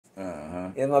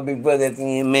Yeah, my big brother at the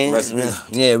end, man. Rest in peace.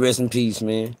 Yeah, rest in peace,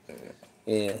 man.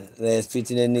 Yeah, last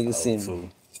picture that nigga sent me.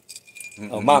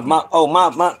 Oh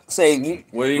my say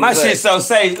What do you my say? shit so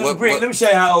say. What- Let me show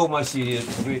you how old my shit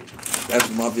is, Brick. That's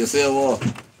from off your cell wall.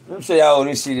 Let me show you how old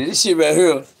this shit is. This shit right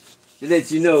here, to let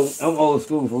you know I'm old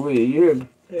school for real. You hear me?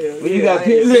 When you got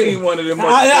kids, look, one of them.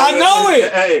 I know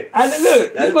it. Hey,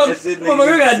 Look, this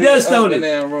motherfucker got dust on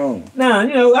it. Wrong. Nah,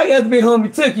 you know, I got the big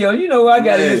homie Tokyo. You know, I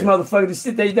got this motherfucker, the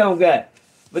shit they don't got.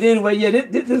 But anyway, yeah,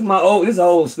 this is my old, this is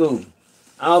old school.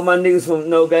 All my niggas from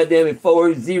no goddamn it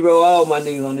 4-0, all my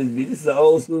niggas on this bitch. This is an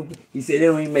old school. He said they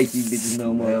don't even make these bitches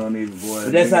no more. They don't even, boy.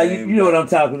 But that's how you know what I'm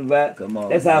talking about. Come on,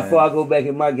 that's how far I go back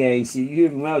in my gang shit. You hear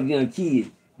me when I was a young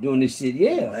kid doing this shit,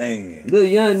 yeah. Man. Little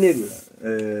young nigga.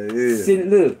 Yeah.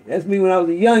 Sitting, look, that's me when I was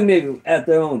a young nigga out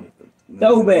there on it.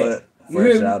 Throwback. You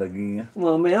hear Fresh me? out again. Come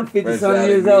on, man, I'm 50 Fresh something out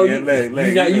years again. old. Look,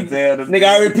 Nigga,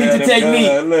 I repeat to take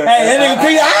me. Look. Hey, that nigga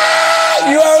pick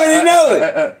you already know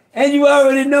it. And you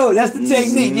already know it. That's the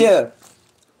technique, yeah.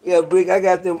 Yeah, Brick, I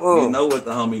got them You know what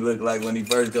the homie looked like when he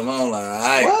first come on, like, all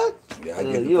right. What? Yeah, I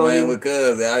get to playing with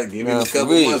cuz. I give him a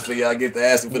couple months for y'all get to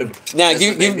asking for the. Now,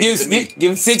 give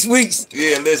him 6 weeks.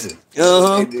 Yeah, listen.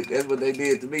 Uh-huh. That's what they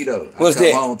did to me, though. What's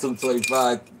I come that? home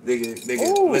 225,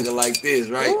 nigga looking like this,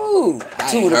 right? Ooh,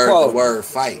 I ain't heard the word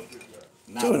fight.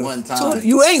 Not one time.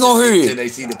 You ain't gonna hear it. Till they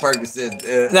see the Percocet.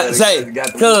 Say,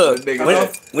 cuz,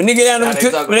 when they get down to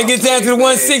the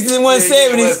 160 and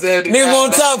 170s, niggas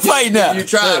won't talk fight now. You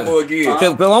try more again.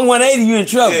 Cause I'm 180, you in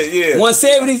trouble. Yeah.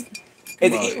 170s,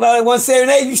 like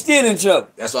 178, you still in trouble.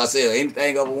 That's why I said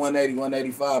anything over 180,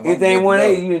 185. Anything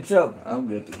 180, you in trouble. I'm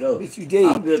good to go. Bitch, you did.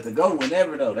 I'm good to go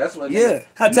whenever though. That's what. Yeah.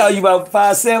 How tall you about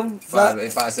 5'7"?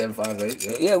 5'8", 5'7",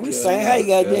 5'8". Yeah, we same height,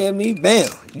 goddamn me. Bam.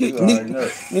 You gonna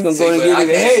go and get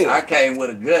it. hell. I came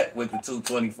with a gut with the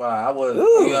 225. I was, you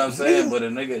know what I'm saying? But a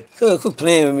nigga. Quit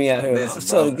playing with me out here. Listen,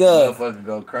 So to God. Motherfucker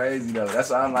go crazy though. That's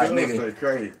why I'm like, nigga.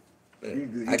 Crazy.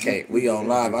 I can't. We on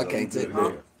live. I can't take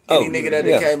that. Any nigga that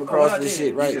they came across this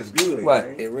shit, right?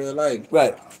 Right. In real life.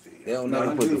 Right. They don't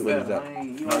never put the footage out.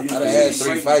 I done had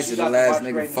 3 fights in the last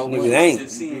nigga 4 months.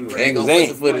 Niggas They ain't gonna put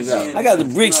the footage out. I got the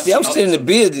bricks still. I'm still in the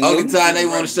building. Only time they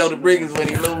want to show the brick is when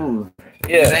he lose.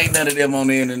 Yeah. There ain't none of them on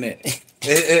the internet.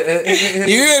 You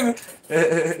hear me?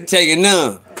 Take it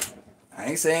none. I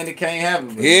ain't saying it can't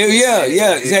happen. Yeah.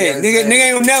 Say, nigga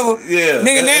ain't gonna never. Yeah.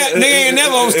 Nigga ain't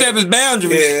never overstep his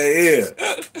boundaries.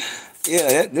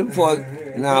 Yeah. Them part.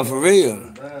 Nah, for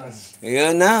real.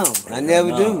 Yeah, no, I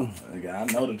never do. I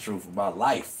know the truth about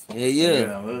life. Yeah.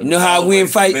 You know how I win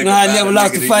fight? You know how I never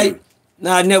lost a fight?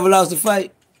 No, I never lost a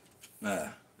fight. Nah.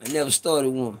 I never started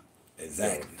one.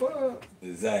 Exactly.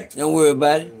 Don't worry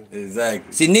about it.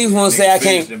 Exactly. See, niggas want to say I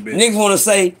can't. Niggas want to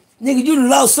say, nigga, you done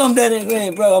lost something that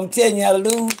man, bro. I'm telling you how to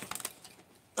lose.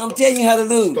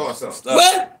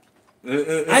 What?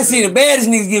 I seen the baddest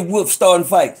niggas get whooped starting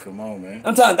fights. Come on, man.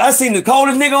 I seen the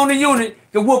coldest nigga on the unit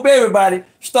can whoop everybody,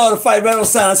 start a fight right on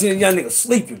side. I seen a young nigga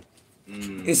sleeping.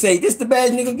 And say, this the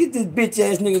bad nigga, get this bitch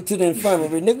ass nigga to the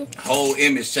infirmary, nigga. Whole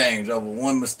image change over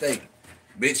one mistake.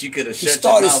 Bitch, you could have shut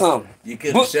started your mouth. something. You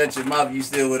could have shut your mouth. You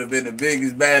still would have been the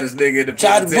biggest, baddest nigga in the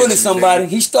Tried to bully somebody.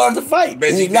 He started the fight.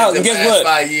 Bet you lost. And guess what?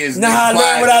 5 years. You know how I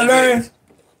learned what I learned?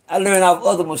 I learned off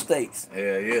other mistakes.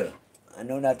 Yeah. I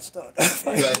know not to start that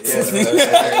fight.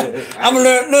 I'm gonna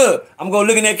learn. Look, I'm gonna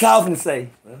look in that coffin and say,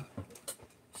 well,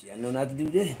 I know not to do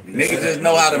that. Nigga just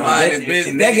know how to mind his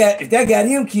business. If that got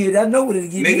him killed, I know what it'll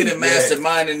give me. Nigga the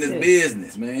mastermind in his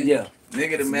business, man. Yeah.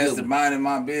 Nigga the mastermind in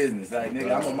my business. Like,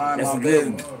 nigga, I'm a mind my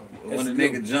business. When a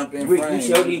nigga jump in frame. We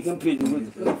show you compete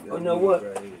with you. You know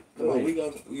what? Come on,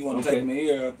 you want to take me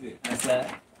here up there? That's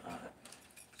right.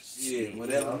 Shit,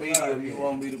 whatever media you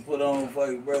want me to put on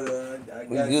for you, brother, I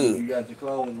got you. You got your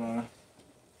clothes on.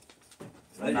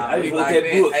 I just want that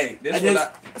book. Hey,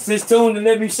 since tuned and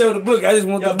let me show the book, I just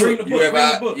want the book. You ever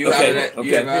hollered at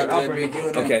Big U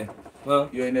and them? Okay. Huh?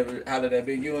 You ain't never hollered at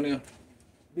Big U and them?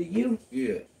 Big U?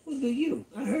 Yeah. Who's Big U?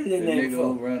 I heard that the name nigga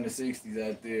before. who run the 60s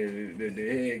out there, the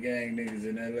head gang niggas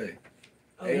in L.A.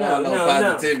 They No, don't know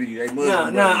positivity. They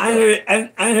Muslim.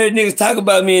 I heard niggas talk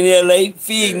about me in L.A.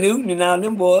 Fig Newton and all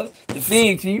them boys. The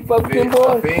Figs, you fuck with them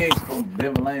boys? Figs from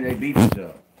Devil Lane, they beat each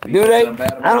other. Do they?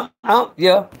 I don't,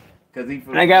 yeah. Cause he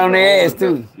I got on their ass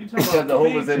too.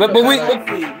 But we.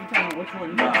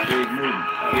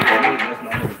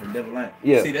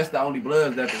 Yeah. See, that's the only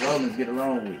bloods that the Romans get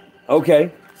along with.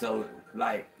 Okay. So,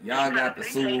 like, y'all got the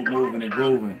Sulu moving and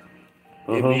grooving.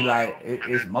 It be like,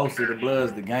 it's most of the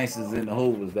bloods, the gangsters and the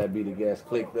Hoovers that be the gas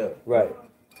clicked up. Right.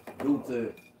 Due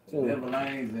to Devil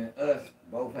Lanes and us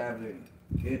both having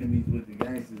enemies with the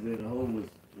gangsters and the Hoovers,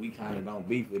 we kind of don't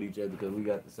beef with each other because we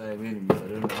got the same enemy. So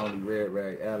they're the only red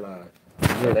rag allies.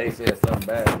 So they said something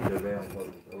bad because they don't fuck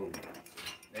with those.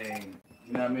 They ain't,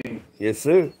 you know what I mean? Yes,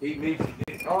 sir. He beats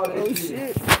all that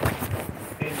shit.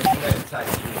 In the flat type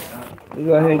shit, huh? Let me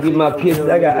go ahead and get my pictures.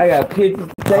 I got pictures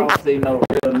to I take. don't see no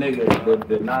real nigga that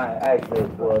deny access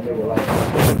for a nigga like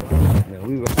that. Yeah,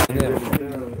 we right there.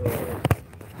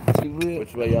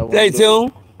 Which way y'all want Stay to do it?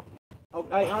 tuned.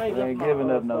 I ain't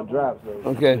giving up no drops. So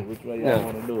Okay. Which way y'all Yeah.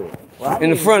 want to do it? In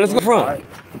the front. Let's go front.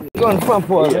 Go in the front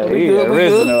part. Yeah, We good. We good.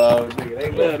 original old nigga.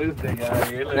 They love this nigga out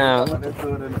here. Look, Now. let's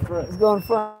do it in the front. Let's go in the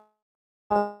front.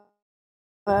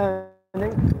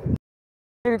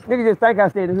 Nigga just think I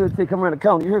stay in the hood till come around the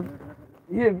corner. You heard me?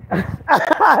 You hear me?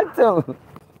 I told him.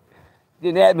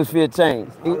 Then the atmosphere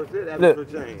changed. Look, that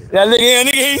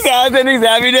nigga, he said, I mean,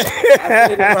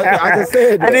 I just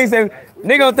said that. I think said,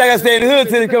 nigga don't think I stay in the hood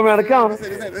till he come around the corner.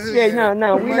 Yeah,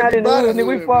 no, we not in the hood, nigga.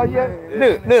 We far yet.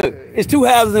 Look, it's two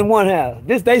houses in one house.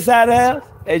 This they side of the house,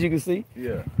 as you can see.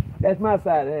 Yeah. That's my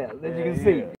side of the house, as you can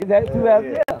see. Is that two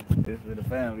houses? Yeah. This for the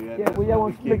family. Yeah, well, y'all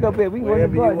want to split up here. We can go in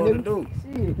Whatever the you garden, want to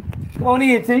nigga. do. Shit. Come on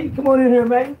in, T. Come on in here,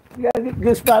 man. We got a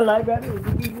good spotlight right here.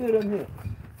 We good up here.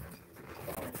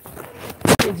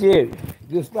 Hey, Jerry.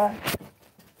 Good spot.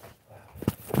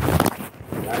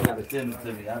 I gotta send it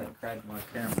to me. I done cracked my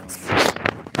camera.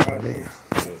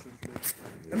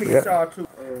 Let me get y'all too.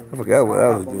 I forgot what I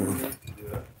was doing.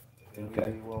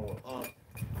 Okay.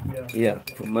 Yeah,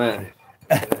 for mine.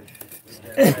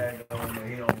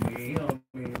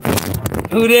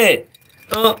 Who that?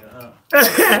 Oh,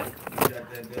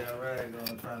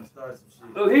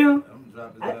 him?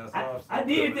 I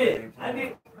did that.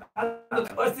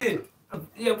 What's this?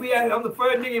 Yeah, I'm the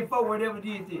first nigga in Fort Worth ever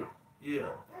did this. Yeah.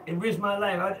 Enriched my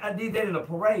life. I did that in a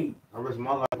parade. I risked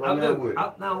my life right now with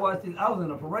it. Now watch this. I was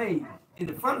in a parade. In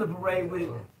the front of the parade with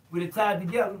it tied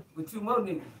together with two more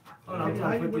niggas. Hold on, I'm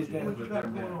trying to put this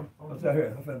down. I'm sorry,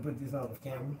 I'm trying to put this on the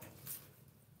camera.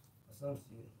 Or some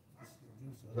shit.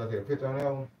 Can I take a picture on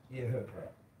that one? Yeah, her.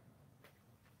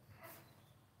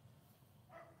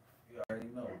 You already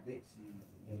know, big shit.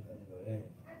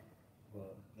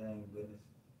 Well, Gang business.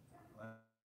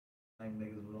 Same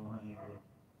niggas we don't hang with.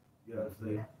 You know what I'm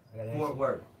saying? Fort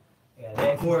Worth.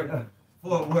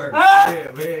 Fort Worth. Ah!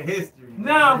 Yeah, man, history.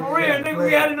 Nah, for real, nigga, we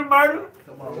got in the murder.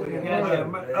 Come on, we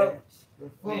Goddamn,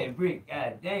 man, Brick,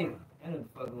 god damn. That what the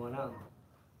fuck going on.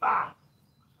 Bah!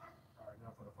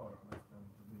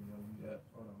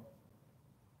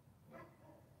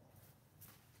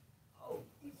 Oh,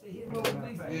 he said hit him over the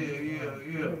face.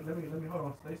 Yeah. Let me hold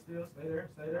on. Stay still. Stay there.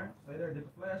 Did the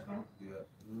flash come? Yeah.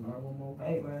 All right, one more.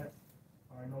 Hey. Flash.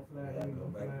 All right, no flash. Yeah, No go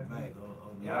back to flash. back.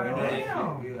 Y'all heard that?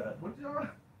 Yeah. What y'all?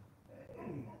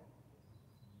 Hey.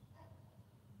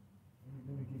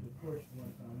 Let me get the push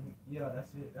one time. Yeah,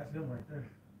 that's it. That's him right there.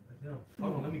 That's him.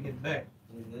 Hold on, let me get back.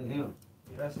 That's him.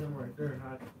 Yeah, that's him right there.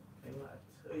 I can't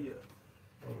lie to you.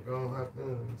 Go on, hop in.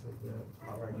 Let me take that.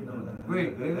 All right, get on that.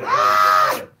 Brick, nigga.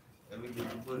 Let me get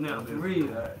the book. Now, for real.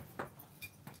 All right.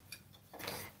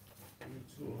 Let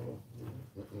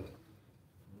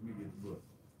me get the book.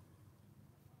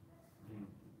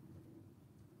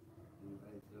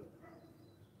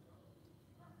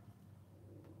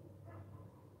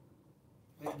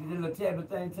 Did the little tablet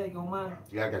thing take on mine?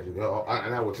 Yeah, I got you.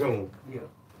 And I will tune. Yeah.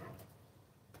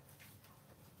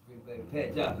 Big baby,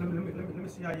 pat job. Let me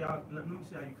see how y'all. Let me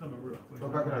see how you coming real quick. Go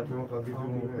back in that tune. I'll get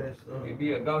you Hey,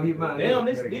 Bill, go hit mine. Damn,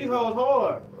 these hoes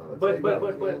hard. But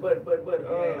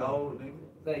Hey, old nigga.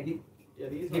 Like, yeah,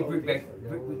 these get Brick back.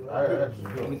 Brick, I got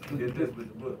you. Get this with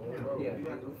the book. yeah,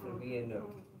 be in there.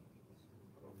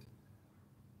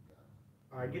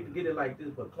 All right, get it like this,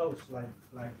 but close, like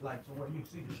to where you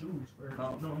see the shoes first. You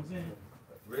know what I'm saying?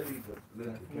 Really?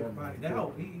 That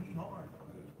hoe, he hard.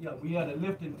 Yeah, we had a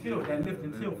lift and tilt. That lift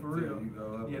and tilt for real.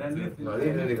 Yeah, that lift and tilt. No,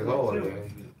 these niggas hard,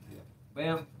 man.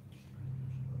 Bam.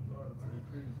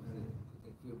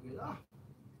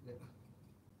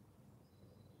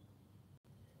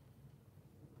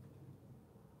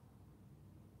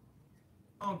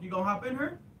 You gonna hop in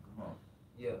here? Come on.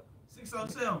 Yeah.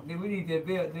 607. Nigga, we need that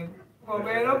belt, nigga. Come on,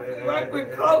 man. I'm right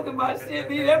quick closing my shit.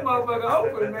 Be that motherfucker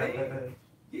open, man.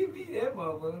 Give me that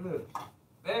motherfucker. Look.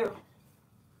 Bam.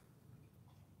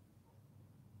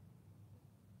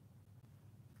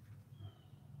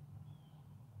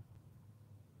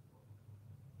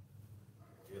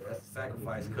 Yeah, that's the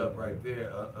sacrifice cup right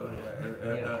there.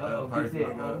 Get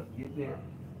there. Get there.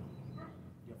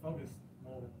 Your focus.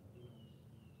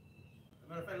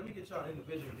 fact, let me get y'all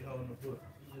individually holding the book.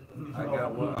 I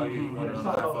got one. Oh, you want to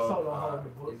Solo holding the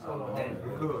book. Solo holding the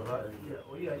book. Good, right? Yeah,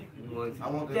 well, yeah, you can. I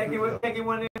want that. Take it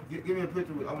one in. Give me a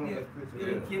picture. I want that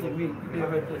picture. Give it me.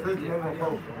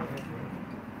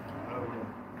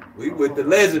 We with the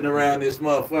legend around this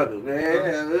motherfucker,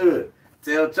 man.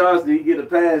 Tell Charles he get a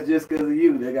pass just because of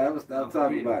you, nigga. I'm gonna stop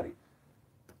talking about it.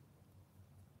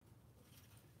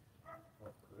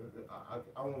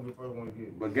 I want to be the first one to get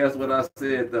it. But guess what I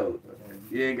said though?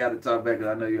 You ain't got to talk back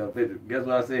because I know you're a picture. Guess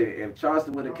what I said? If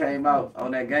Charleston would have came out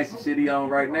on that gangster shit he on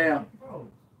right now.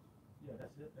 Yeah,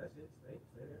 that's it. That's it. Stay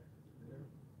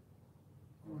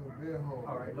there.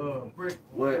 All right. Brick.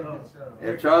 What?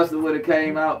 If Charleston would have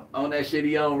came out on that shit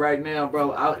he on right now,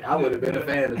 bro, I would have been a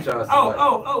fan of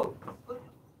Charleston.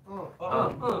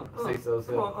 Say so,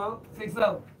 so. Say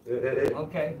so.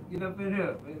 Okay, get up in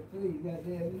here. Please,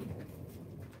 goddamn.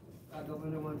 I'll go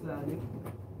in there one time, nigga.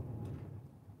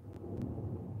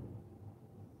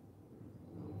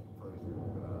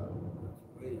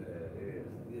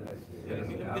 I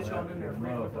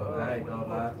ain't gonna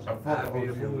lie. I'll be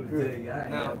a fool to tell you.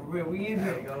 Nah, for real, we in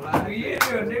here. We in here,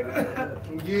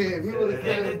 nigga. Yeah, if he would have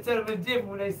They tell them it's different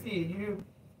when they see it. You,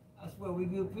 I swear we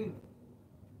good people.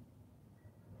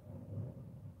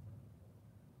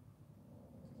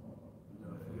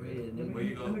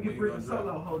 Let me get Brick and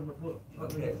Solo holding the book.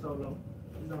 Okay. Solo.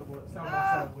 He's not going to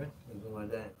sound way. It's going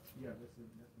down. Yeah, that's it.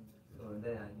 It's going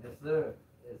down. Yes, sir.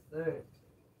 Yes, sir.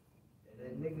 And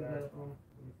that nigga got on.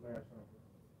 Let me flash on.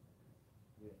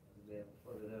 Yeah,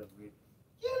 fuck it up, Rick.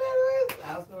 Get that I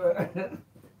swear.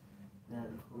 Nah,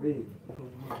 for real.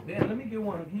 Dan, let me get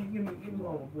one. Give me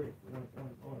one with Brick. One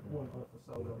for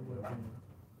Solo. I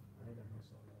ain't got no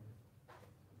Solo.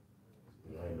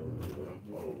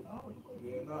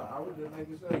 No, I was just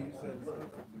making sure you said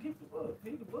Keep the book.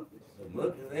 Keep the book. The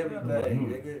book is everything,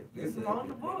 nigga. This is on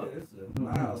the book. This is a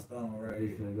milestone right He's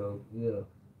here. gonna go, yeah.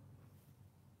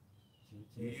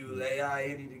 You use AI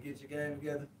any to get your game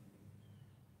together?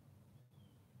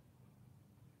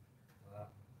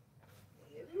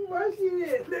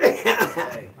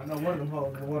 Hey, I know one of them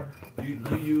holding the water. you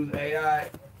use AI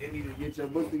any to get your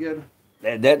book together?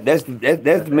 That's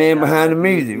the man behind the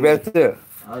music right there.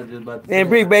 I was just about to Man,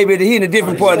 Brick baby, he in a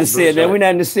different part of the cell now. We're not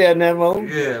in the cell no more.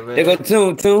 Yeah, man. They go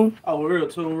tune. Oh, real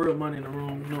tune, real money in the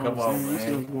room. You know Come what I'm on,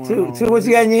 saying? man. Tune, what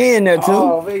you got in your hand there, Tune?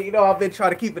 Oh, man, you know I've been trying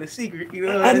to keep it a secret. You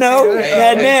know I know. Hey,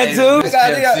 Goddamn, hey, Tune.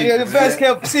 hey, The best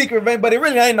kept secret, man, but it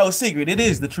really ain't no secret. It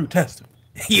is the true testament.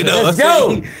 You know Let's what I'm go.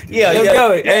 saying? Yeah, Let's yeah.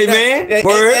 go. Amen.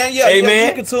 Word. Amen.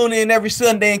 You can tune in every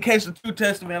Sunday and catch the True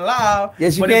Testament live.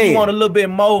 Yes, you but can. if you want a little bit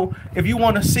more, if you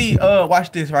want to see,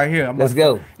 watch this right here. Let's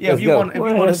go. Yeah, Let's if you go.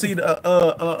 want to see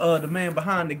the man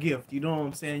behind the gift, you know what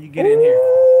I'm saying? You get in here.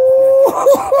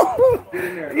 Get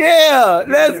in there. Yeah,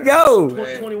 let's go.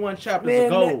 21 chapters Man, of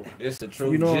gold. It's a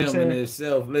true You know what I'm gem saying? in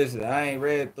itself. Listen, I ain't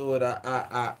read through it.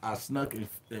 I snuck and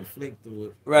flicked through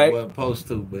it. Right. I wasn't supposed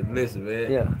to, but listen,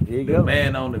 man. Yeah, here you The go.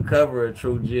 man on the cover of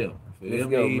True Gem. For Let's him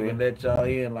go, to even man. let y'all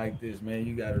in like this, man,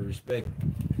 you gotta respect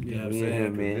it. You know what I'm Yeah, saying?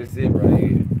 'Cause man. This it right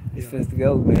here. It's supposed to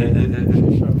go,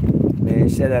 man. Man,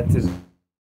 shout out to.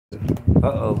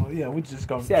 Oh, yeah, we just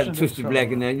gonna Shout out to Twisted Black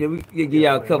in there. We give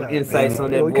y'all a couple insights on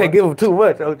that. We boy. can't give him too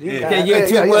much. Yeah. Can't give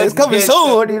too much. It's coming Yeah.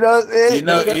 soon. You know what I'm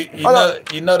saying?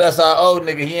 You know that's our old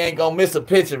nigga. He ain't gonna miss a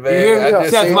picture, man. You hear me? I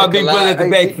just Shout out to seen my the big brother at the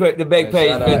collide. back page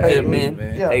Shout out right there, AD, man.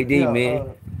 man. AD, man.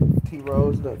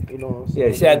 T-Rose, you know what I'm Yeah,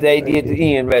 saying? shout out to AD at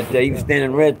the end right there. He was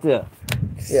standing right there.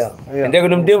 Yeah. And there go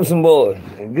them Dimson boys.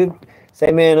 And good.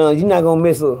 Say, man, you're not gonna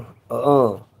miss a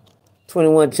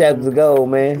 21 chapters of gold,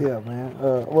 man. Yeah, man.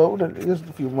 Well, just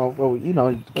a few more. Well, you know,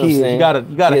 I'm kids. saying? You gotta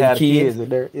Yeah, have kids. kids in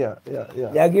there. Yeah.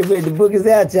 Y'all get ready. The book is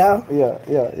out, y'all. Yeah.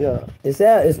 It's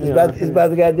out. It's about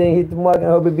to goddamn hit the market. I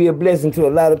hope it be a blessing to a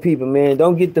lot of people, man.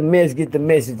 Don't get the mess. Get the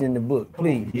message in the book,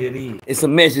 please. Get in. It's a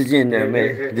message in there,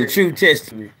 man. The true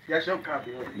testament. That's your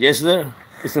copy. Yes, sir.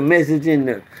 It's a message in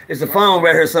there. It's a phone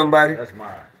right here, somebody. That's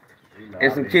mine. You know,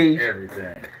 And some keys.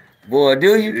 Everything. Boy,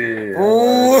 do you? Yeah.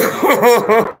 Ooh.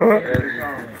 Everything.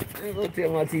 I'm gonna tell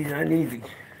my teacher I need to get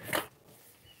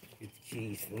the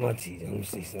keys for my teacher. Let me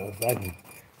see something. If I can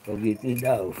go get this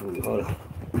dog food. Hold on.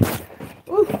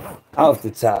 Woo. Off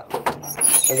the top.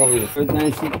 That's gonna be the first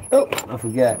thing she. Oh, I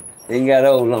forgot. They ain't got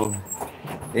old on.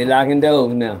 They locking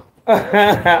doors now.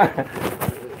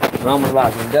 Mama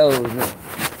locking doors now.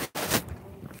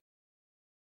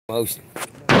 Motion.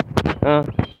 Huh?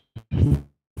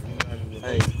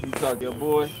 Hey, you talk to your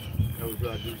boy?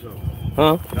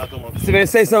 Huh? So man,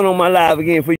 say something on my live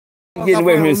again for you. Getting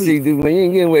away from the seat, dude, man. You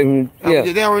ain't getting away from. Yeah.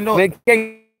 They already know. Man,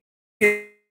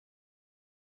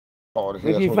 hard as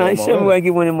Make hell. you find, show me where I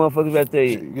get one of them motherfuckers right there.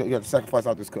 You got to sacrifice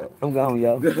out this cup. I'm gone,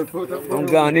 y'all. I'm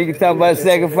gone. Nigga talk about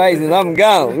sacrifices. I'm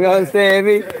gone. You understand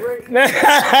me?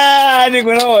 Nigga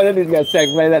went hard. That nigga got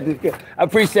sacrificed out this cup. I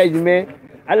appreciate you, man.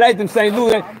 I like them St.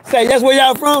 Louis. Say, that's where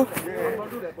y'all from?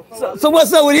 So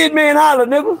what's up with Hitman Holler,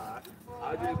 nigga?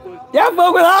 Y'all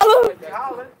fuck with Holler?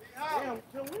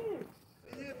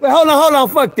 Wait, hold on,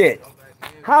 fuck that.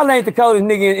 Holler ain't the coldest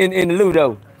nigga in the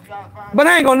Ludo. But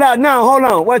I ain't gonna lie, no, hold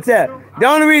on, what's that? The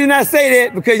only reason I say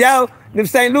that, because y'all, them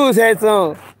St. Louis had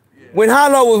some, when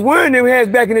Holler was wearing them hats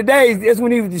back in the days, that's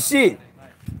when he was the shit.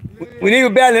 When he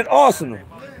was battling Arsenal.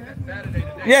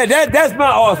 Yeah, that's my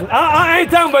Arsenal. I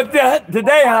ain't talking about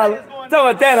today Holler, I'm talking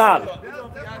about that Holler.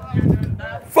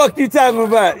 Fuck you talking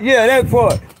about? Yeah, that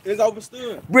part. It's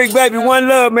overstood. Brick Baby, one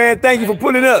love, man. Thank you for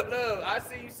pulling up. I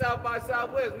see you South by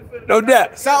Southwest. No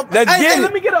doubt. Let's get it.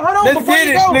 Let me get a hold on. Let's get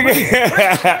it, nigga.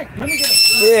 Let me get a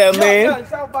Yeah, man.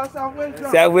 South by Southwest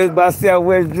drop. Southwest by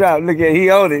Southwest drop. Look at he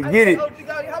on it. Get it. Hop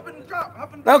in the drop.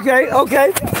 Hop in the drop.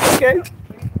 Okay.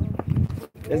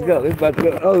 Let's go. It's about to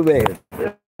go. Oh man.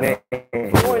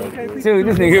 Dude,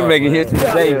 this nigga making history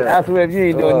today. I swear if you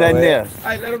ain't doing nothing else. All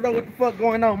right, let them know what the fuck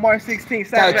going on. March 16th,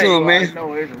 Talk Saturday. to him, man. You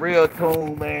know, it's real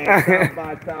tune, man. South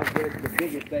by Southwest, the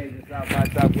biggest stage in South by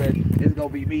Southwest. It's gonna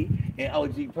be me and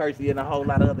OG Percy and a whole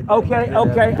lot of other guys.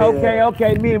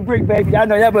 Okay. Me and Brick Baby. Y'all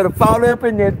know y'all better follow up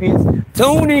in that bitch.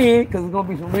 Tune in, cause it's gonna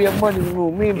be some real money in the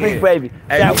room. Me and Brick Baby.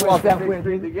 Southwest.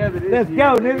 Together this Let's year.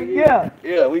 go, nigga.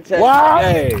 Yeah, we take Wow.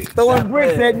 Throwing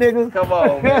bricks at niggas. Come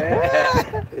on,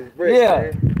 man. It's bricks, Yeah.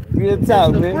 man. Real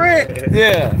talk, man. Brick.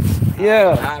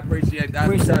 Yeah. I appreciate that.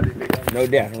 No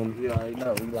doubt, homie. You already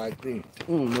know, we like this.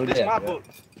 No This my doubt. book.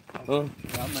 Huh?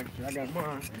 I'm making sure I got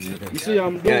mine. You see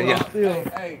I'm doing Yeah. I'm still.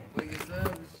 Hey, when your sons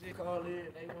and shit call in,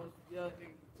 they want some young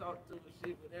niggas to talk to and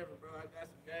shit, whatever, bro. I got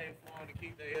some game for them to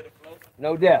keep their head afloat.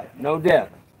 No doubt.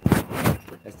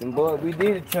 That's them boy. We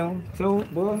did it, Tune,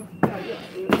 boy.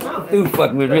 Dude,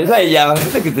 fuck with Rich. Hey, y'all,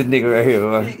 look at this nigga right here,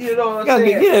 boy. You know what I'm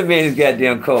Get saying? that man his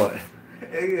goddamn card.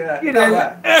 Yeah. Get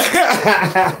that.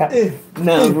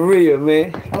 Nah, for real,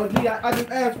 man. Oh, gee, I just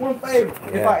asked one favor,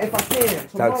 Yeah. if I can.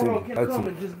 Talk to Tomorrow, me, can talk I come to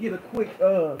and just get a quick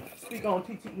speak on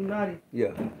TT United? Yeah,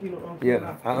 You know what I'm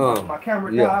Yeah, saying? My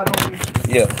camera yeah. died on me.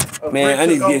 yeah. Man, I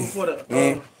need to get. For the,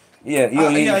 Man, yeah, you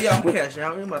don't need. yeah, I'm cashing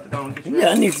out. I'm about to go and get you. Yeah,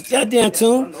 I need some goddamn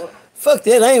Tune. Fuck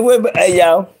that, I ain't worried about. Hey,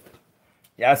 y'all.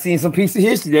 Y'all seen some piece of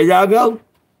history. There y'all go.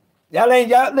 Y'all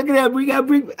look at that. We got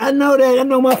brick. I know that. I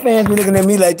know my fans be looking at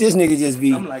me like this nigga just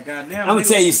be. I'm like, goddamn. I'm gonna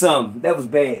tell you something. That was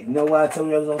bad. You know why I told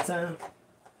you that was on time?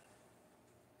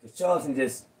 Because Charleston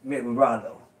just met with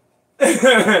Rollo.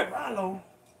 Rollo.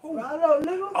 Who? Rollo,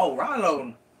 nigga? Oh,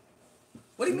 Rollo.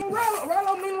 What do you mean Rollo?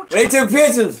 Rollo mean what? They took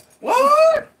pictures.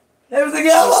 What? They was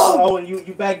together. Oh, and you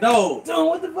back door. Dude,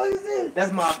 what the fuck is this?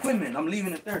 That's my equipment. I'm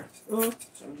leaving it there. Uh-huh.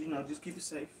 So, you know, just keep it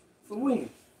safe. For when?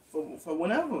 For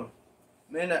whenever.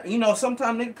 Man, you know,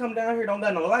 sometimes niggas come down here, don't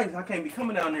got no lights. I can't be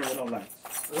coming down here with no lights.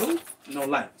 No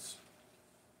lights.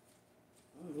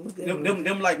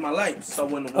 Them like my lights. So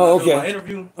when I do my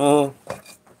interview, or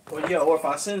if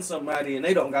I send somebody and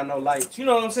they don't got no lights, you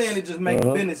know what I'm saying? It just makes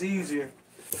business easier.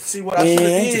 See what I should have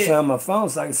I need to did. find my phone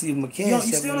so I can see if my cash.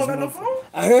 You still don't got no phone?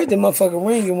 I heard the motherfucker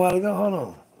ringing a while ago. Hold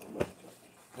on.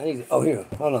 I need to, here.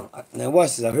 Hold on. Now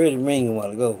watch this. I heard it ringing a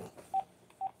while ago.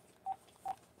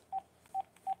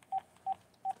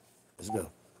 Let's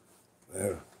go.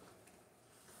 Where?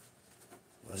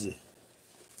 What's it?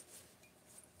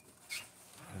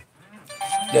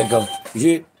 There go. You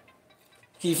hear it?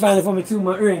 Can you find it for me too?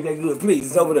 My earrings that good, please.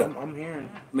 It's over there. I'm hearing.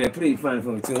 Man, please find it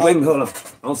for me too. Wait a minute, hold on.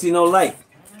 I don't see no light.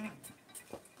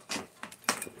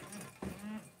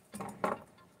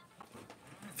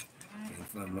 Can't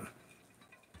find my...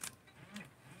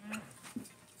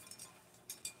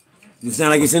 You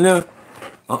sound like it's in there?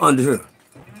 Or under here?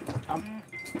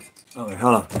 Okay,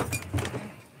 hold on.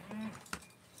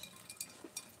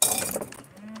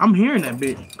 I'm hearing that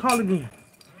bitch. Call again.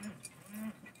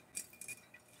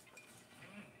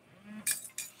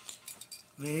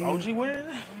 OG, where is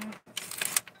it?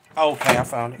 Okay, I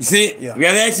found it. You see it? Yeah. We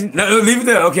got action? No, leave it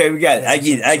there. Okay, we got it. I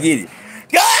get it.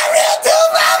 Go real too,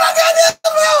 man!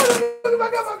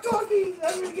 I got my car keys.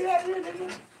 I'm gonna get out of here,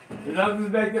 nigga. As long as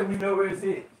it's back there, we know where it's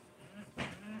at.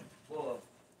 Boy.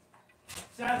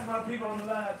 Shout out to my people on the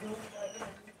live, dude.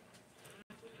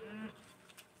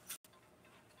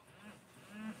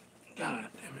 God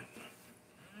damn it.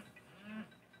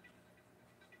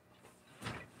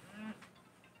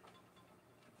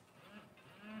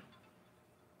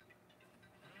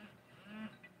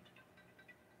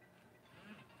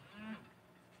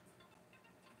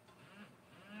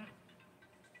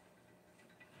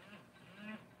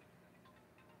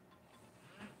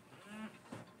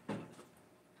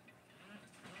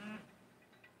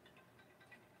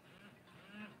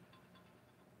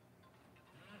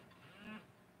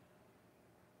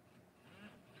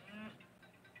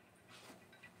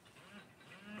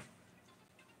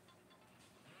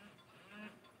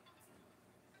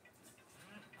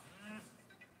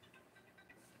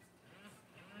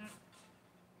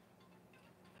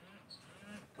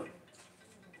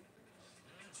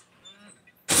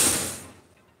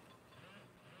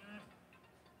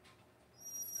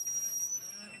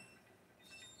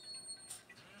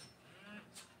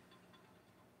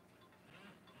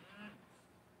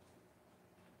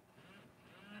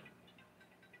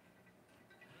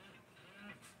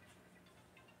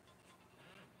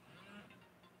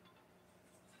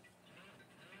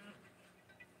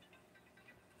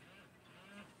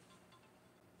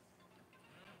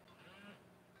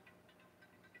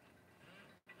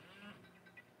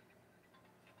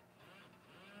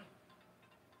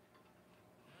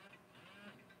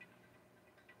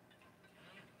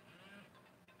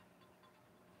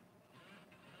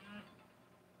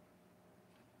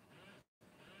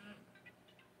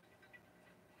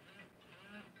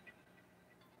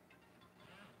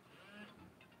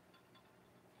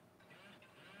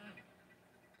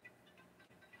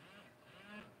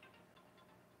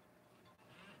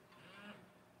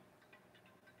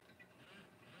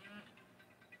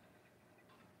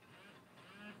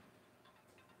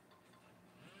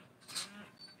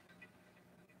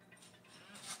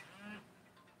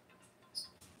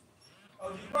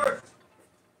 first.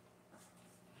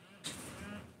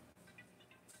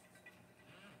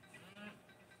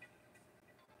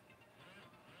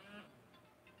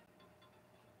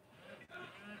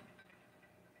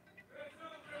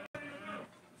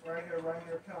 Right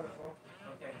here, count it, bro.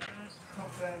 Okay. Come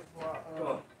back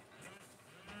for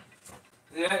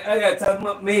Yeah, I gotta talk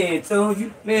about man,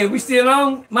 Tune. Man, we still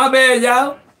on? My bad,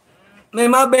 y'all.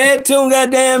 Man, my bad, Tune,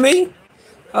 goddamn me.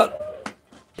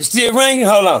 It's still ringing?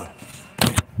 Hold on.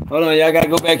 Hold on, y'all gotta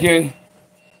go back here.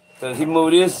 So he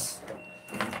moved this.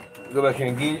 Go back here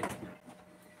and get it.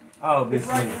 Oh, this is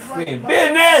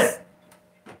business!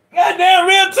 Goddamn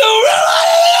real Tune,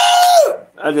 real.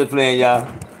 I'm just playing, y'all.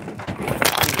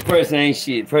 Person ain't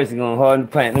shit. Person gonna harden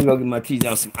the plant. Let me go get my teeth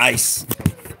on some ice.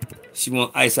 She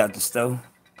want ice out the stove.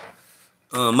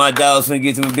 My dog's finna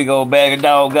get to a big old bag of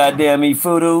dog goddamn eat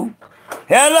voodoo.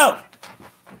 Hello!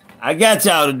 I got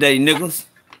y'all today, niggas.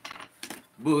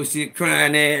 Bullshit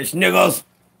crying ass niggas.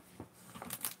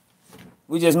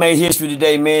 We just made history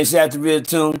today, man. Shout out to Real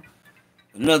Tune.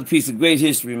 Another piece of great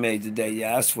history made today,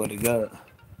 y'all. I swear to God.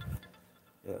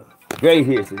 Yeah. Great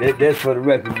history. That's for the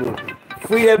record book.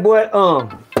 Free that boy,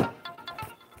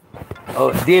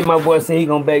 Oh, did my boy say he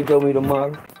gonna backdoor me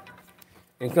tomorrow?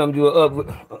 And come do a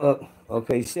up.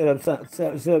 Okay, shut up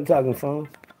talking phone.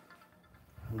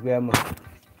 Grab my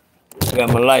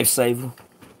lifesaver.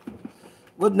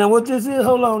 What this is?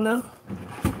 Hold on now.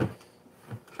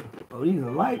 Oh, these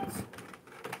are lights.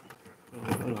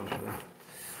 Hold on, bro.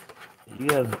 You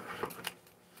gotta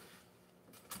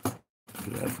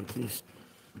put this.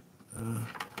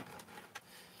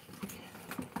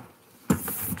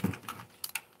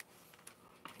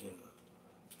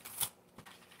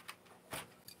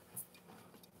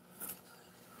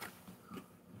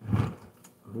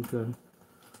 Okay.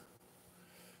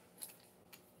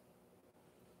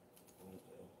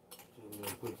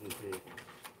 Put this here.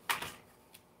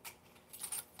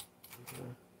 Okay.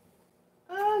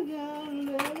 I gotta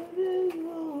let this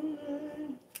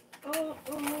morning. Oh,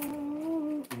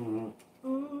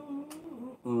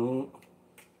 oh.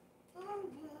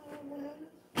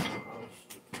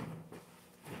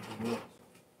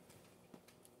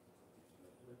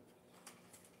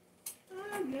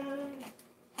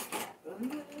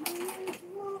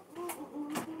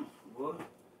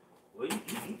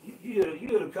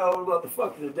 You the call about the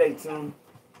fucking today, Tom.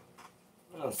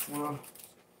 I swear.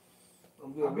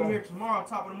 I'll be here tomorrow,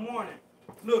 top of the morning.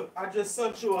 Look, I just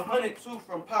sent you 100 too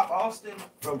from Pop Austin.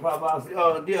 From Pop Austin?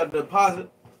 Yeah,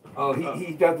 deposit. Oh,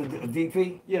 he got the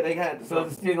DP? Yeah, they got it. So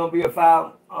it's still gonna be a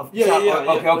file? Yeah.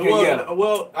 Okay, yeah.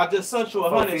 Well, I just sent you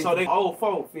 100, so they owe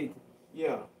 450.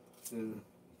 Yeah.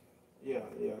 Yeah,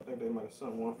 I think they might have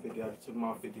sent 150. I just took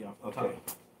my 50 off. Okay.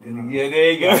 Yeah,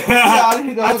 there you go.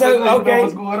 I tell you, okay.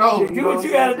 What's going on? Do what you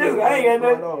gotta do. I ain't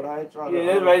got nothing. I ain't trying to. Yeah,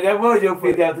 that's right. That was your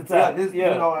 50 at the time. Yeah,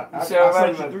 Yeah. You know, I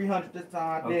sent you 300 this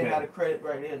time. I did have a credit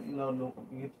right there. You know,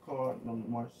 you get the card on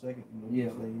March 2nd. You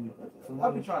know, so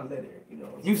I've been trying to let it. You know.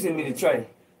 You sent me the tray.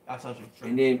 I sent you the tray.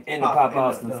 And then the Pop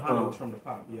Austin. The 100 was from the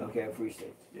Pop. Yeah. Okay, I appreciate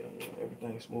it. Yeah,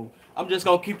 everything's smooth. I'm just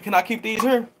gonna keep. Can I keep these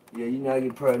here? Yeah, you know I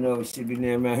get paranoid shit be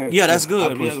there around here. Yeah, that's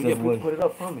good. Yeah, put it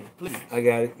up for me, please. I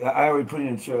got it. I already put it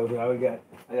in the truck. I got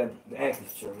the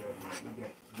access truck.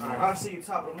 Alright, I'll see you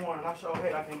top of the morning. I sure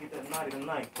hate I can't get that nighty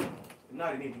tonight. The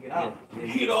nighty need to get out. Yeah.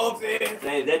 You know what I'm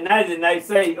saying? That night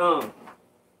say, Yeah,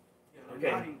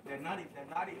 okay. That nighty,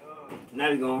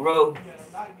 Night gonna roll. Yeah,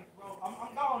 that nighty needs to roll. I'm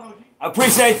gone, OG. I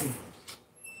appreciate you.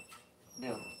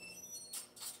 Yeah.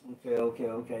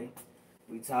 Okay.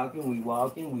 We talking, we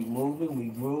walking, we moving, we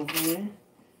grooving.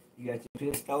 You got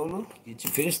your pistola, get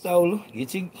your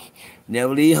pistola,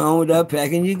 never leave home without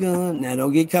packing your gun. Now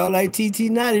don't get caught like TT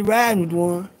Naughty riding with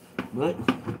one. But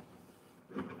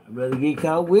I'd rather get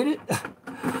caught with it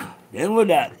than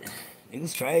without it.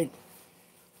 Niggas trade.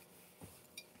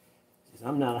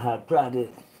 I'm not a hot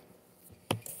product.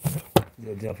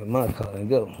 Go jump in my car and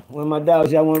go. One of my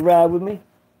dogs, y'all wanna ride with me?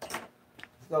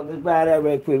 Let's ride that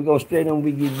right quick. We're going straight on when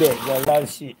we get back. Got a lot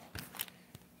of shit.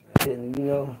 You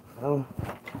know, I don't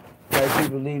like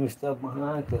people leaving stuff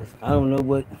behind because I don't know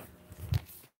what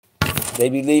they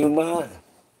be leaving behind.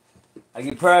 I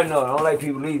get paranoid. I don't like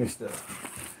people leaving stuff.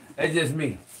 That's just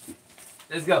me.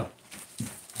 Let's go.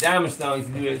 Diamond Stone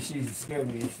used to do that shit. Used to scare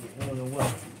me and shit. I don't know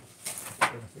why.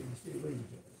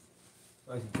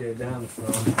 I should tell Diamond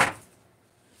Stone.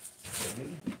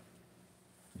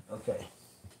 Okay.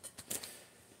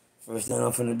 First thing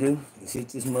I'm finna do is hit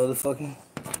this motherfucking.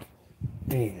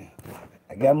 Man,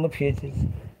 I got my pictures,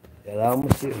 got all my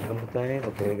shit, got my thing.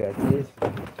 Okay, I got this.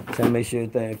 Trying to make sure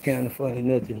everything accounted for,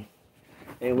 nothing.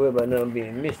 Ain't worried about nothing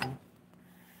being missing.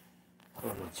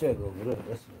 There's a check over there.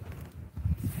 That's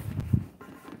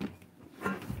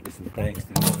some things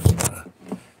to do.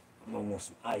 I'm gonna want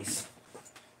some ice.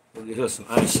 Go get her some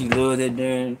ice. She love that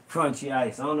damn crunchy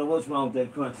ice. I don't know what's wrong with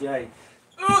that crunchy ice.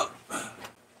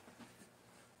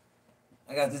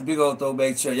 I got this big old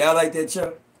throwback chair. Y'all like that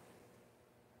chair?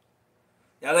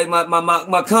 Y'all like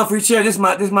my comfy chair? This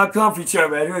my comfy chair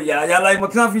right here, y'all. Y'all like my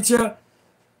comfy chair?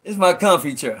 This is my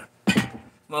comfy chair.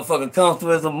 Motherfucker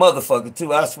comfortable as a motherfucker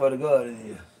too. I swear to God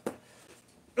it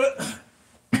is.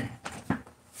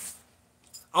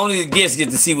 Only the guests get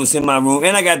to see what's in my room.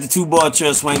 And I got the 2-bar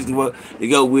chair swings to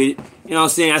go with it. You know what I'm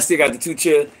saying? I still got the 2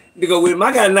 chairs to go with it.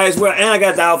 I got a nice work, and I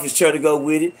got the office chair to go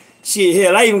with it. Shit,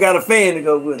 hell, I even got a fan to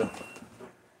go with them.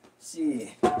 Shit.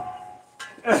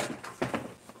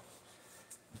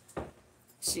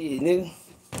 Shit, nigga.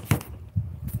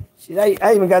 Shit,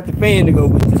 I even got the fan to go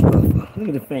with this motherfucker. Look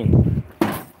at the fan.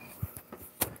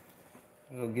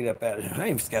 I'm gonna get up out of here. I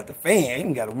ain't just got the fan. I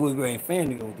even got a wood grain fan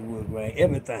to go with the wood grain.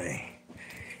 Everything.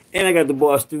 And I got the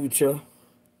bar stool chair.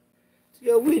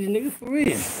 Yo, with it, nigga, for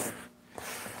real.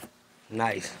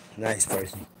 Nice. Nice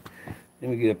person.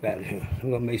 Let me get up out of here.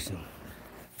 I'm gonna make some.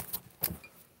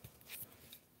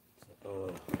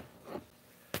 So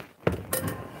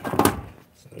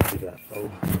we got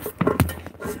 4.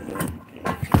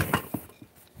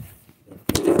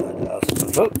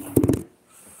 Oh,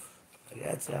 I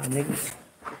got y'all niggas.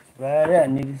 Right out,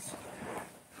 niggas.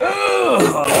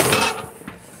 Oh.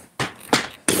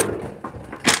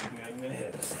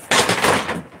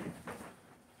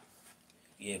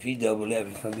 Yeah, if he double that,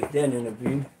 he's gonna get that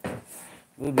interview.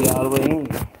 We'll be all the way in.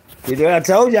 See what I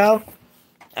told y'all?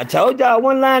 I told y'all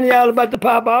one line to y'all about the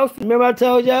pop-offs. Remember I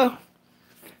told y'all?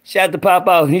 Shout out to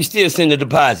Pop-Off. He still send the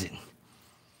deposit.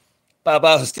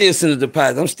 Pop-Offs still send the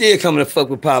deposit. I'm still coming to fuck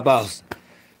with Pop-Offs.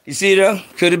 You see that?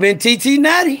 Could have been TT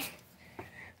Naughty.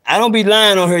 I don't be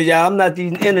lying on her, y'all. I'm not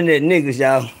these internet niggas,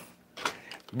 y'all.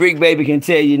 Brick Baby can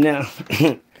tell you now.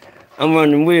 I'm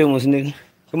running weird ones, nigga.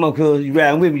 Come on, cuz. You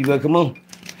riding with me, but come on.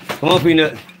 Come on,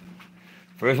 Peanut.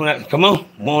 First one out. Come on.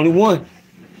 Only one.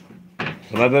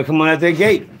 Somebody better come on out that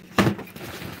gate.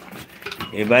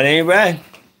 Everybody ain't riding.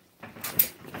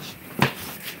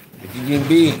 But you getting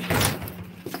big.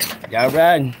 Y'all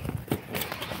riding.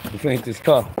 You finish this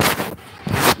car.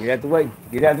 Get out the way.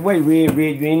 Get out the way, Red.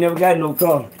 Red, you ain't never got no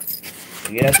car.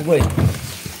 Get out the way.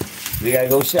 We gotta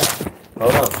go shop.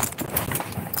 Hold on.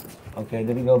 Okay,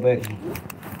 let me go back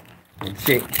and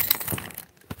check.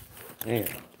 Damn,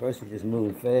 person just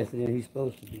moving faster than he's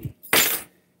supposed to be.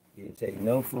 You didn't take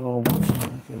no phone.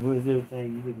 Where's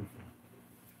everything you looking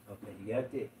for? Okay, you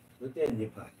got that. Put that in your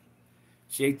pocket.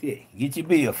 Check that. Get your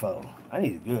billfold. I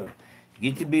need a girl.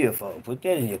 Get your billfold. Put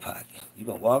that in your pocket. You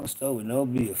gonna walk a store with no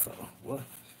billfold. What?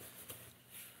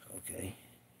 Okay.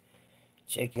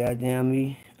 Check goddamn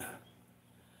me.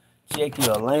 Check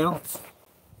your allowance.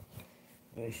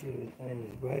 Make sure everything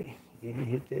is right. You can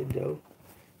hit that dough.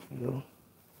 You go.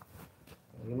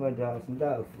 Give my dog some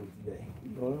dog food today. You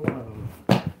going around.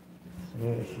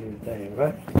 Make sure everything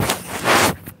right.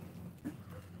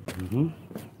 Mm-hmm.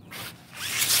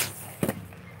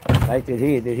 Like that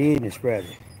head is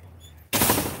spreading.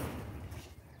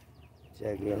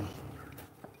 Check it out.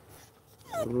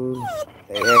 Ooh.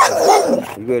 Hey,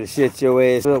 you better shut your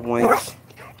ass up, Wanks.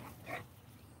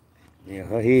 Yeah,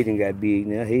 her head done got big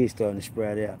now. Her head's starting to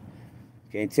sprout out.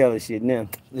 Can't tell her shit now.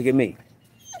 Look at me.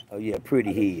 Oh yeah,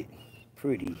 pretty head.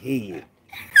 Pretty head.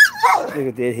 Look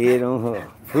at that head on her.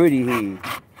 Pretty head.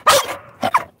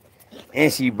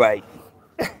 And she bite.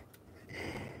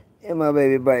 And my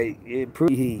baby bite. Yeah,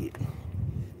 pretty head.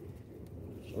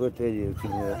 What that is,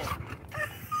 Peanut?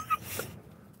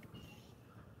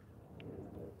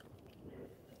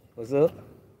 What's up?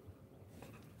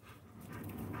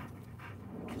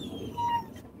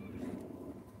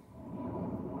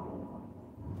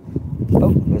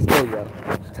 Oh, let's go, y'all.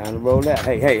 It's time to roll out.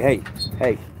 Hey.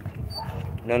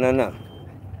 No.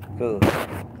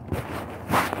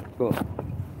 Cool.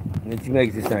 Let you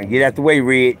make this time. Get out the way,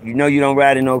 Red. You know you don't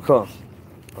ride in no car.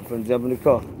 I'm finna jump in the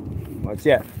car. Watch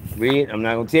out. Red, I'm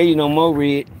not gonna tell you no more,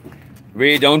 Red.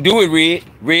 Red, don't do it, Red.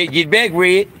 Red, get back,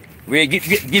 Red. Red,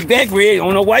 get back, Red. I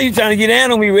don't know why you trying to get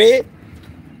down on me, Red.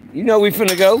 You know we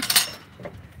finna go.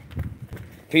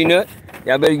 Peanut,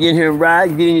 y'all better get in here and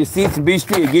ride. Get in your seats and be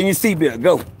straight. Get in your seatbelt.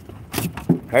 Go.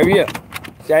 Hurry up.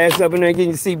 Get your ass up in there and get in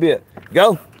your seatbelt.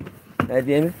 Go. God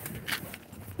damn it.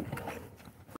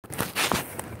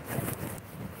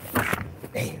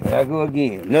 There I go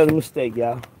again. Another mistake,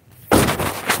 y'all.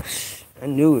 I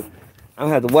knew it. I'm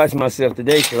gonna have to watch myself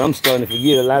today because I'm starting to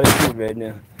forget a lot of shit right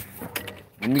now.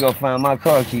 Let me go find my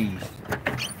car keys.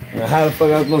 Now, how the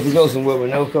fuck I'm supposed to go somewhere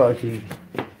with no car keys?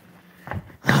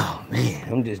 Oh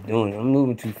man, I'm just doing it. I'm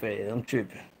moving too fast. I'm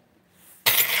tripping.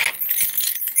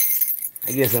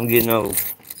 I guess I'm getting old.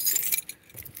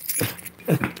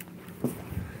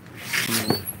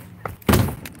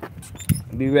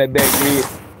 Be right back, kid.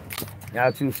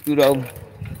 Y'all two scoot over.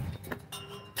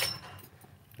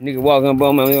 Nigga walk up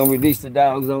on me, I'm gonna release the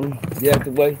dogs on him. Get out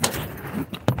the way.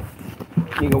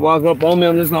 Nigga walk up on me,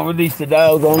 I'm just gonna release the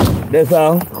dogs on him. That's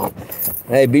all.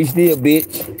 Hey, be still,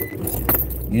 bitch.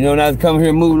 You know not to come here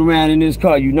and move around in this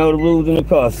car. You know the rules in the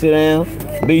car. Sit down,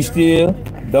 be still.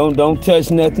 Don't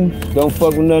touch nothing. Don't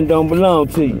fuck with nothing don't belong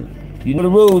to you. You know the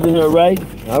rules in here, right?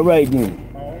 All right, then.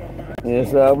 Yeah,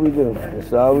 that's all we do.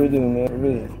 That's all we do, man.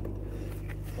 Really.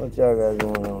 What y'all got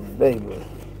going on today, bro?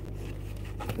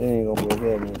 They ain't gonna be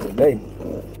happening today.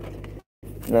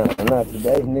 Nah, not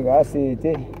today, nigga. I see it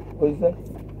today. What you say?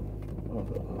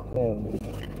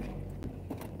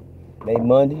 They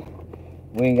Monday.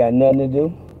 We ain't got nothing to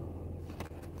do.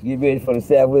 Get ready for the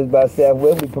Southwest by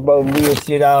Southwest. We promoting real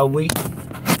shit all week.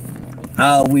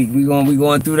 All week. We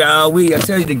going through that all week. I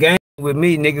tell you, the game with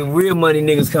me, nigga. Real money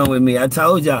niggas come with me. I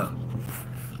told y'all,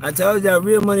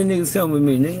 real money niggas come with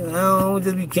me, nigga. I don't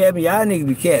just be capping. Y'all niggas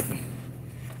be capping.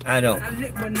 I don't.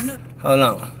 Hold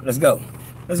on. Let's go.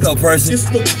 Let's go, person. It's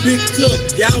the big cup.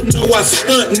 Y'all know I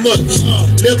stunt much.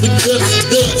 Never just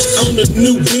Dutch on the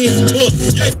new Benz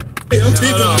bus. I'm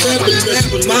big on rapping,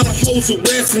 a lot of hoes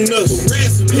harassing us.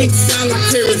 Pink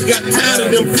solitaries got tired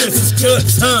of them princess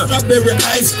cuts. Strawberry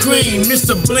ice cream,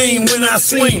 Mr. Bling when I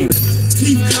swing.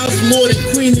 Teeth cost more than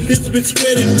Queen and this bitch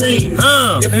ready ring.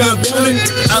 If I want it,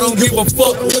 I don't give a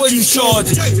fuck what you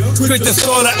charging. Quick to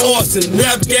start at Austin,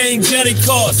 rap game Johnny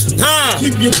Carson.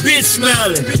 Keep your bitch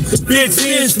smiling, the bitch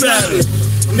is smiling.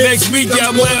 Next week,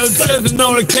 y'all well serving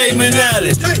on the Cayman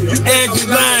Islands. Ask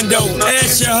your line though,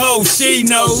 ask your hoe, she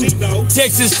knows.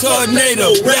 Texas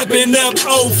tornado, wrapping up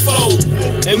 04.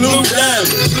 And blue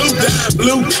diamond,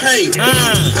 blue paint.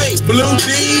 Blue D,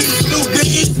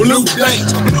 blue paint.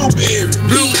 Blueberry,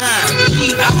 blue eye,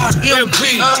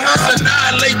 E-R-M-P.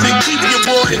 Annihilate to keep your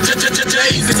boy,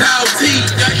 J's and how T.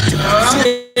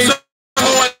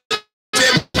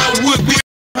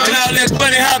 Now that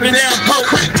money hopping down,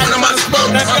 poke out of my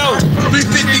smoke. Let's go.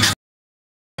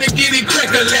 350, get it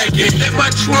crack-a-lackin'. Let my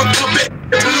trunk up at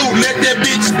blue, let that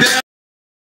bitch down.